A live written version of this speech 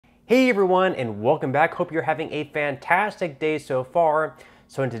Hey everyone, and welcome back. Hope you're having a fantastic day so far.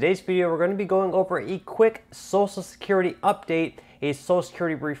 So in today's video, we're going to be going over a quick Social Security update, a Social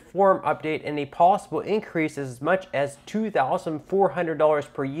Security reform update, and a possible increase as much as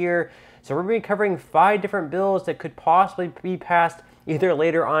 $2,400 per year. So we're going to be covering 5 different bills that could possibly be passed either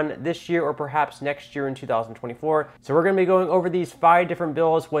later on this year or perhaps next year in 2024. So we're going to be going over these 5 different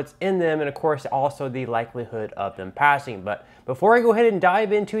bills, what's in them, and of course also the likelihood of them passing. But before I go ahead and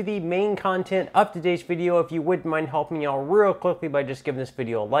dive into the main content of today's video, if you wouldn't mind helping me out real quickly by just giving this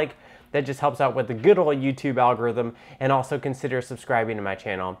video a like, that just helps out with the good old YouTube algorithm, and also consider subscribing to my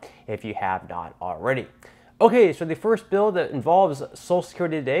channel if you have not already. Okay, so the first bill that involves Social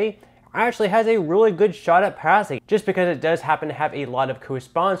Security today actually has a really good shot at passing, just because it does happen to have a lot of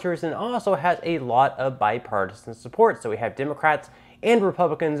co-sponsors and also has a lot of bipartisan support. So we have Democrats and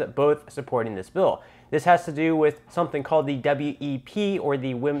Republicans both supporting this bill. This has to do with something called the WEP, or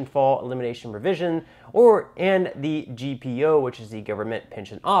the Windfall Elimination Provision, and the GPO, which is the Government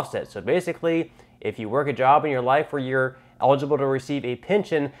Pension Offset. So basically, if you work a job in your life where you're eligible to receive a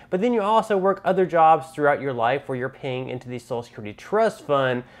pension, but then you also work other jobs throughout your life where you're paying into the Social Security Trust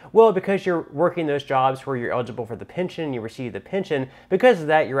Fund, well, because you're working those jobs where you're eligible for the pension, you receive the pension, because of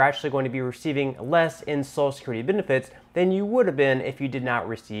that, you're actually going to be receiving less in Social Security benefits than you would have been if you did not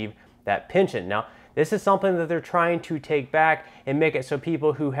receive that pension. Now, this is something that they're trying to take back and make it so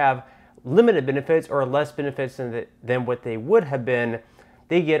people who have limited benefits or less benefits than what they would have been,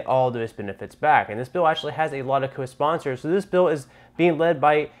 they get all those benefits back. And this bill actually has a lot of co-sponsors. So this bill is being led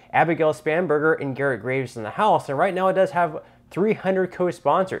by Abigail Spanberger and Garrett Graves in the House. And right now it does have 300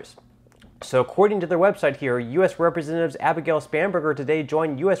 co-sponsors. So according to their website here, U.S. Representatives Abigail Spanberger today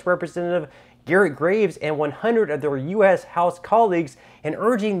joined U.S. Representative Garrett Graves and 100 of their U.S. House colleagues in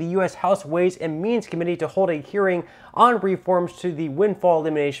urging the U.S. House Ways and Means Committee to hold a hearing on reforms to the Windfall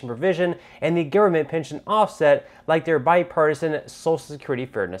Elimination Provision and the Government Pension Offset, like their bipartisan Social Security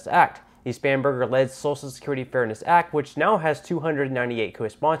Fairness Act. The Spanberger-led Social Security Fairness Act, which now has 298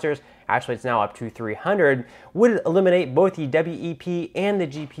 co-sponsors, actually it's now up to 300, would eliminate both the WEP and the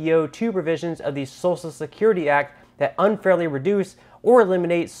GPO, 2 provisions of the Social Security Act that unfairly reduce or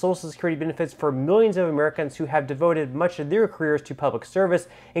eliminate Social Security benefits for millions of Americans who have devoted much of their careers to public service,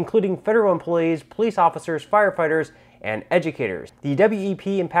 including federal employees, police officers, firefighters, and educators. The WEP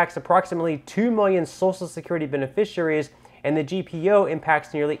impacts approximately 2 million Social Security beneficiaries, and the GPO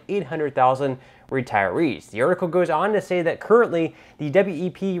impacts nearly 800,000 retirees. The article goes on to say that currently the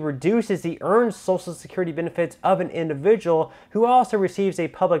WEP reduces the earned Social Security benefits of an individual who also receives a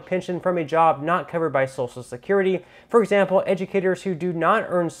public pension from a job not covered by Social Security. For example, educators who do not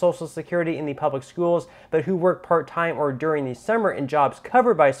earn Social Security in the public schools but who work part-time or during the summer in jobs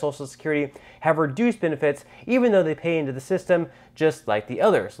covered by Social Security have reduced benefits even though they pay into the system just like the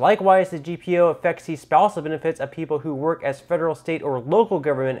others. Likewise, the GPO affects the spousal benefits of people who work as federal, state, or local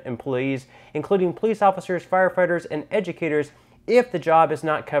government employees, including police officers, firefighters, and educators, if the job is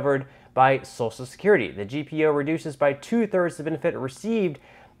not covered by Social Security. The GPO reduces by 2/3 the benefit received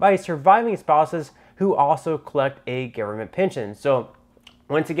by surviving spouses who also collect a government pension. So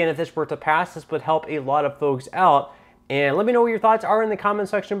once again, if this were to pass, this would help a lot of folks out. And let me know what your thoughts are in the comment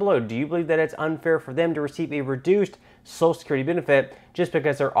section below. Do you believe that it's unfair for them to receive a reduced Social Security benefit just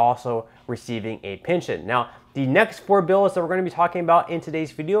because they're also receiving a pension? Now, the next 4 bills that we're going to be talking about in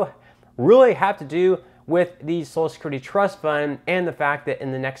today's video really have to do with the Social Security Trust Fund and the fact that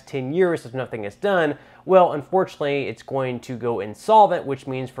in the next 10 years, if nothing is done, well, unfortunately, it's going to go insolvent, which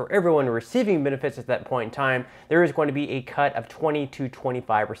means for everyone receiving benefits at that point in time, there is going to be a cut of 20 to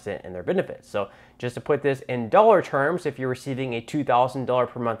 25% in their benefits. So just to put this in dollar terms, if you're receiving a $2,000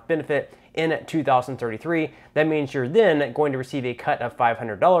 per month benefit in 2033, that means you're then going to receive a cut of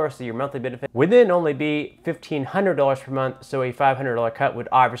 $500, so your monthly benefit would then only be $1,500 per month, so a $500 cut would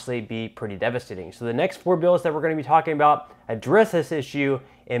obviously be pretty devastating. So the next 4 bills that we're going to be talking about address this issue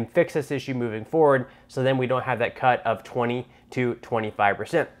and fix this issue moving forward, so then we don't have that cut of 20 to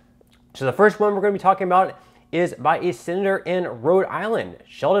 25%. So the first one we're going to be talking about is by a senator in Rhode Island,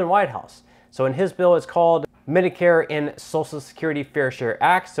 Sheldon Whitehouse. So in his bill, it's called Medicare and Social Security Fair Share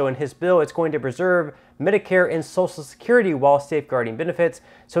Act. So in his bill, it's going to preserve Medicare and Social Security while safeguarding benefits.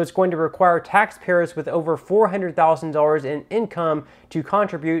 So it's going to require taxpayers with over $400,000 in income to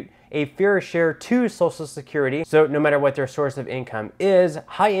contribute a fair share to Social Security. So no matter what their source of income is,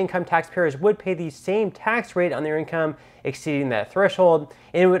 high-income taxpayers would pay the same tax rate on their income exceeding that threshold.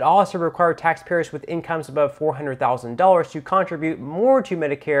 And it would also require taxpayers with incomes above $400,000 to contribute more to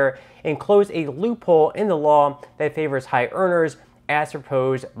Medicare and close a loophole in the law that favors high earners, as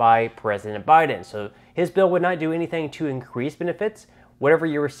proposed by President Biden. So his bill would not do anything to increase benefits whatever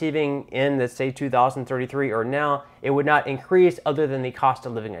you're receiving in, let's say, 2033 or now, it would not increase other than the cost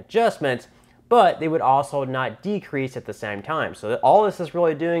of living adjustments, but they would also not decrease at the same time. So all this is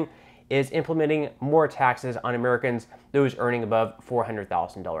really doing is implementing more taxes on Americans, those earning above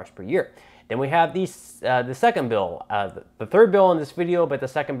 $400,000 per year. Then we have the second bill, the third bill in this video, but the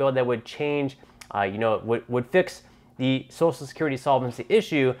second bill that would change, would fix the Social Security solvency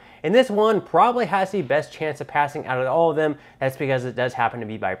issue. And this one probably has the best chance of passing out of all of them. That's because it does happen to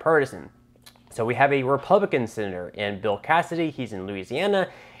be bipartisan. So we have a Republican senator in Bill Cassidy, he's in Louisiana.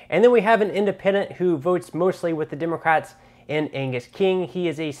 And then we have an independent who votes mostly with the Democrats in Angus King. He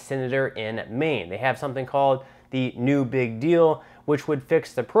is a senator in Maine. They have something called the New Big Deal, which would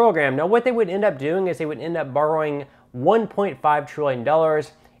fix the program. Now what they would end up doing is they would end up borrowing $1.5 trillion,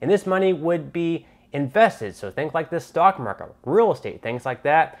 and this money would be invested. So think like the stock market, real estate, things like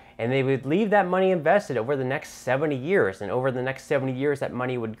that. And they would leave that money invested over the next 70 years. And over the next 70 years, that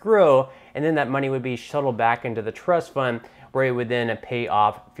money would grow. And then that money would be shuttled back into the trust fund where it would then pay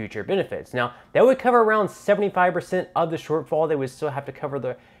off future benefits. Now, that would cover around 75% of the shortfall. They would still have to cover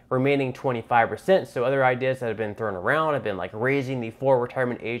the remaining 25%. So other ideas that have been thrown around have been like raising the full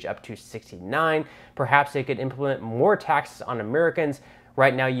retirement age up to 69. Perhaps they could implement more taxes on Americans.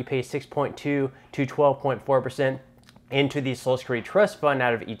 Right now, you pay 6.2 to 12.4% into the Social Security Trust Fund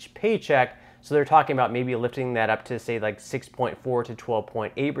out of each paycheck. So they're talking about maybe lifting that up to say like 6.4 to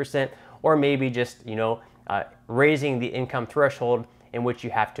 12.8%, or maybe just, raising the income threshold in which you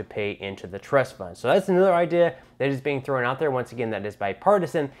have to pay into the trust fund. So that's another idea that is being thrown out there. Once again, that is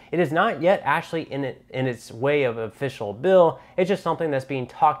bipartisan. It is not yet actually in its way of official bill. It's just something that's being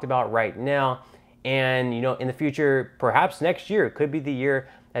talked about right now. And, in the future, perhaps next year could be the year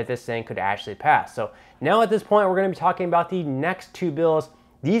that this thing could actually pass. So now at this point, we're going to be talking about the next two bills.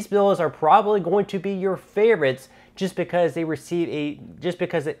 These bills are probably going to be your favorites just because they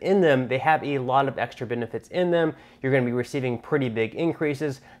because in them, they have a lot of extra benefits in them. You're going to be receiving pretty big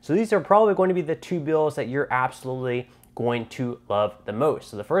increases. So these are probably going to be the two bills that you're absolutely going to love the most.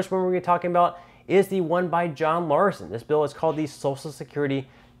 So the first one we're going to be talking about is the one by John Larson. This bill is called the Social Security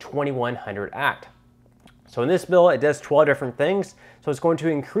 2100 Act. So in this bill, it does 12 different things. So it's going to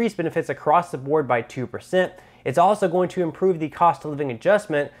increase benefits across the board by 2%. It's also going to improve the cost of living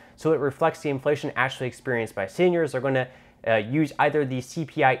adjustment so it reflects the inflation actually experienced by seniors. They're going to use either the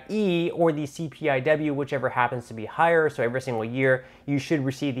CPIE or the CPIW, whichever happens to be higher. So every single year, you should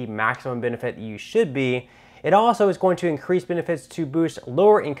receive the maximum benefit that you should be. It also is going to increase benefits to boost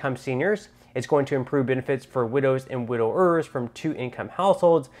lower income seniors. It's going to improve benefits for widows and widowers from two-income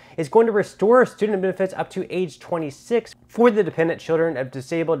households. It's going to restore student benefits up to age 26 for the dependent children of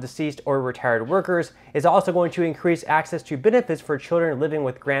disabled, deceased, or retired workers. It's also going to increase access to benefits for children living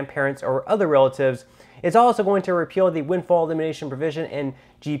with grandparents or other relatives. It's also going to repeal the windfall elimination provision in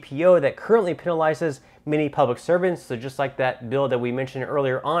GPO that currently penalizes many public servants. So just like that bill that we mentioned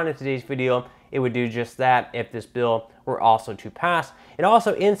earlier on in today's video, it would do just that if this bill were also to pass. It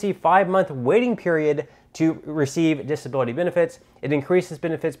also ends the 5-month waiting period to receive disability benefits. It increases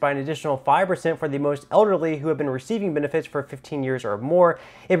benefits by an additional 5% for the most elderly who have been receiving benefits for 15 years or more.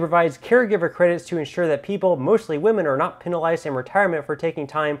 It provides caregiver credits to ensure that people, mostly women, are not penalized in retirement for taking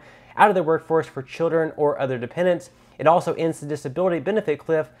time out of the workforce for children or other dependents. It also ends the disability benefit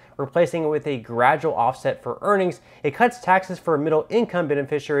cliff, replacing it with a gradual offset for earnings. It cuts taxes for middle income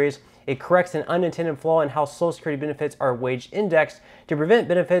beneficiaries. It corrects an unintended flaw in how Social Security benefits are wage indexed to prevent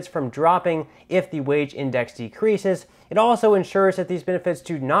benefits from dropping if the wage index decreases. It also ensures that these benefits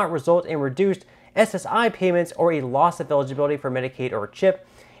do not result in reduced SSI payments or a loss of eligibility for Medicaid or CHIP.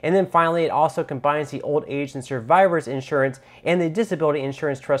 And then finally, it also combines the old age and survivors insurance and the disability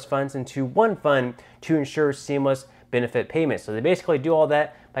insurance trust funds into one fund to ensure seamless benefit payments. So they basically do all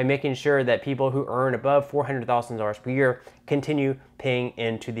that by making sure that people who earn above $400,000 per year continue paying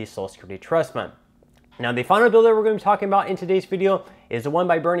into the Social Security Trust Fund. Now, the final bill that we're going to be talking about in today's video is the one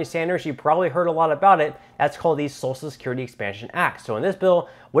by Bernie Sanders. You probably heard a lot about it. That's called the Social Security Expansion Act. So in this bill,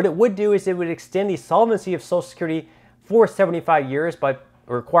 what it would do is it would extend the solvency of Social Security for 75 years by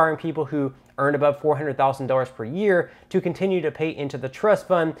requiring people who earn above $400,000 per year to continue to pay into the trust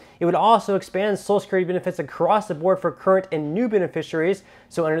fund. It would also expand Social Security benefits across the board for current and new beneficiaries.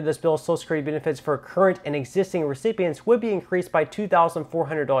 So under this bill, Social Security benefits for current and existing recipients would be increased by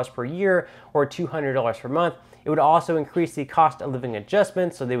 $2,400 per year or $200 per month. It would also increase the cost of living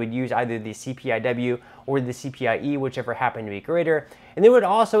adjustment, so they would use either the CPIW or the CPIE, whichever happened to be greater. And they would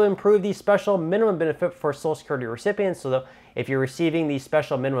also improve the special minimum benefit for Social Security recipients. So if you're receiving the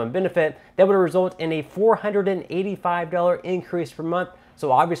special minimum benefit, that would result in a $485 increase per month.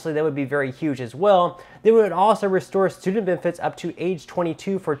 so obviously that would be very huge as well. They would also restore student benefits up to age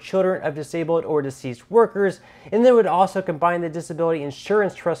 22 for children of disabled or deceased workers, and they would also combine the Disability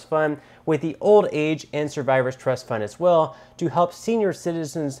Insurance Trust Fund with the Old Age and Survivors Trust Fund as well to help senior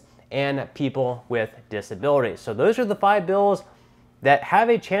citizens and people with disabilities. So those are the 5 bills that have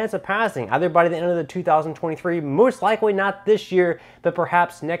a chance of passing either by the end of the 2023, most likely not this year, but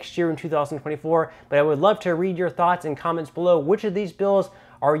perhaps next year in 2024. But I would love to read your thoughts and comments below. Which of these bills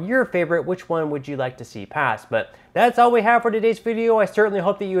are your favorite? Which one would you like to see passed? But that's all we have for today's video. I certainly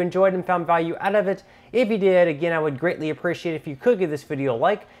hope that you enjoyed and found value out of it. If you did, again, I would greatly appreciate if you could give this video a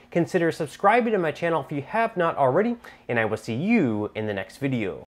like. Consider subscribing to my channel if you have not already, and I will see you in the next video.